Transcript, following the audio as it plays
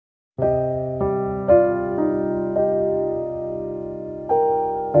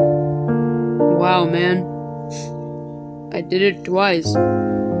Wow, man. I did it twice.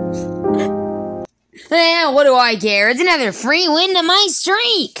 Well, what do I care? It's another free win to my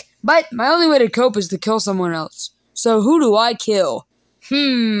streak. But my only way to cope is to kill someone else. So who do I kill?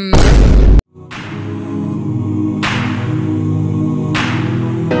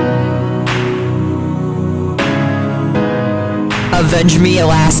 Avenge me,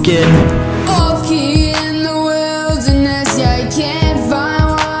 Alaskan. Off-key in the wilderness, yeah, he can't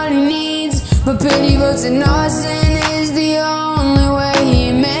find what he needs. But Pitty vocing arson is the only way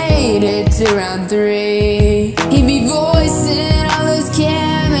he made it to round 3. He'd be voicing all those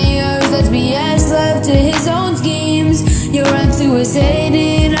cameos, that's BS left to his own schemes. Your round 2 was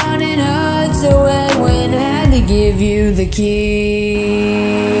hated on and hurt, so Edwin had to give you the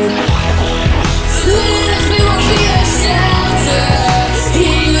key.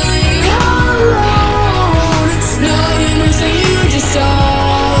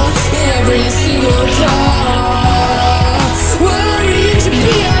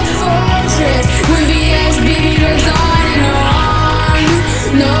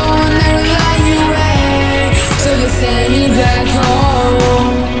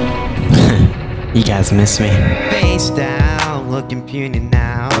 You guys miss me. Face down, looking puny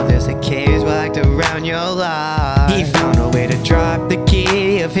now. There's a cage locked around your life. He found a way to drop the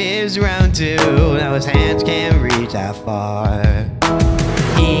key of his round 2. Now his hands can't reach that far.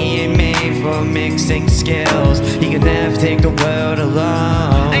 He ain't made for mixing skills. He can never take the world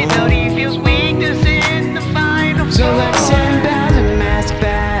alone. I know he feels weakness in the final. So let's send back the mask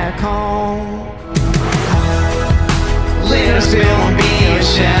back home. Little Speal won't be your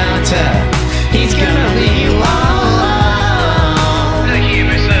shelter. He's gonna leave you all alone. The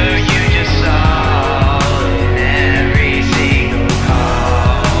humor so you just saw in every single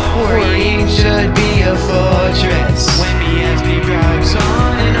call. Worrying should be a fortress when bsbb drugs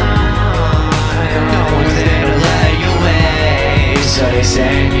on and on. No one's there to let you away, so they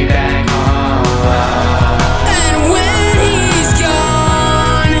send you back home. And when he's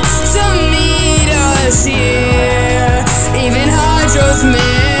gone to meet us here, even Hydro's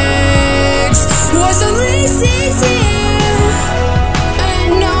was the least easier.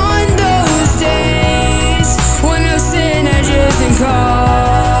 And on those days when no synergies and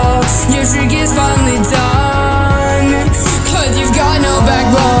call, your trick is finally done, 'cause you've got no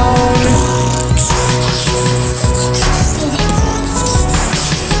backbone.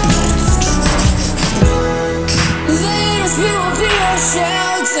 Little Speal will be your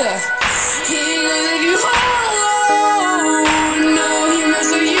shelter. He gon' leave you all alone. No humor,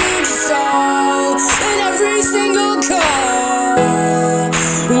 so you just saw in every single call.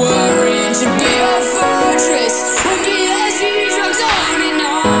 Worrying should be a fortress when bsbb drugs on and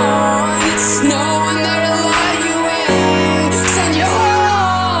on. No one there to let you in, send you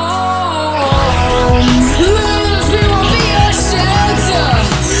home. Little Speal will be your shelter.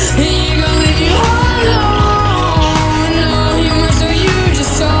 He gon' leave you all alone. No humor, so you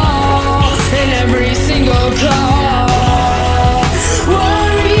just saw in every single call.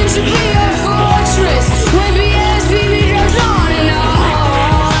 Worrying should be a fortress when bsbb drugs on and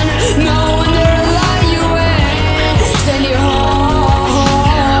on. No one there to let you in, send you home.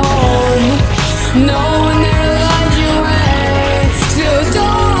 No one there to let you in, Speal's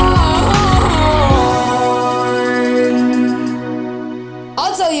gone.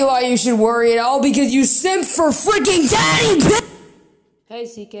 I'll tell you why you should worry at all, because you simp for freaking daddy. Hey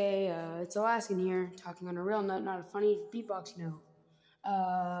CK, it's Alaskan here, talking on a real note, not a funny beatbox note.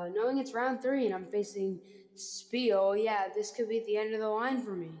 Knowing it's round 3 and I'm facing Speal, yeah, this could be the end of the line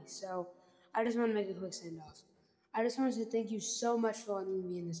for me. So I just want to make a quick send-off. I just want to say thank you so much for letting me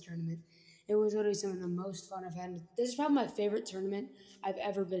be in this tournament. It was literally some of the most fun I've had. This is probably my favorite tournament I've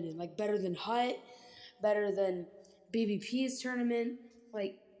ever been in. Like, better than Hut, better than BBP's tournament.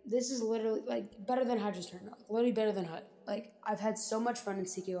 Like, this is literally, like, better than Hydra's tournament. Like, literally better than Hut. Like, I've had so much fun in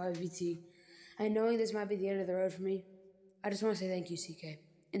CKYBBT. And knowing this might be the end of the road for me, I just want to say thank you, CK.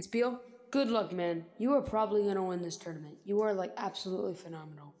 And Speal, good luck, man. You are probably going to win this tournament. You are, like, absolutely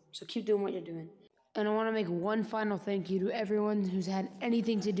phenomenal. So keep doing what you're doing. And I want to make one final thank you to everyone who's had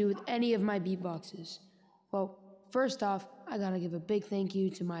anything to do with any of my beatboxes. Well, first off, I got to give a big thank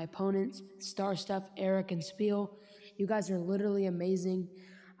you to my opponents, Star Stuff, Eric, and Speal. You guys are literally amazing.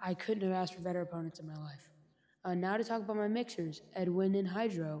 I couldn't have asked for better opponents in my life. Now to talk about my mixers, Edwin and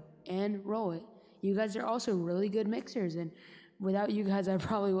Hydro, and Roll It. You guys are also really good mixers, and without you guys, I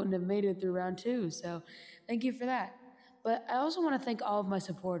probably wouldn't have made it through round 2, so thank you for that. But I also want to thank all of my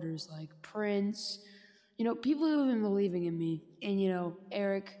supporters, like Prince, you know, people who have been believing in me, and, you know,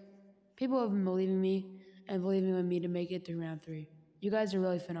 Eric, people who have been believing in me and believing in me to make it through round 3. You guys are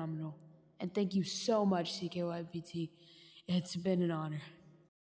really phenomenal. And thank you so much, CKYBBT. It's been an honor.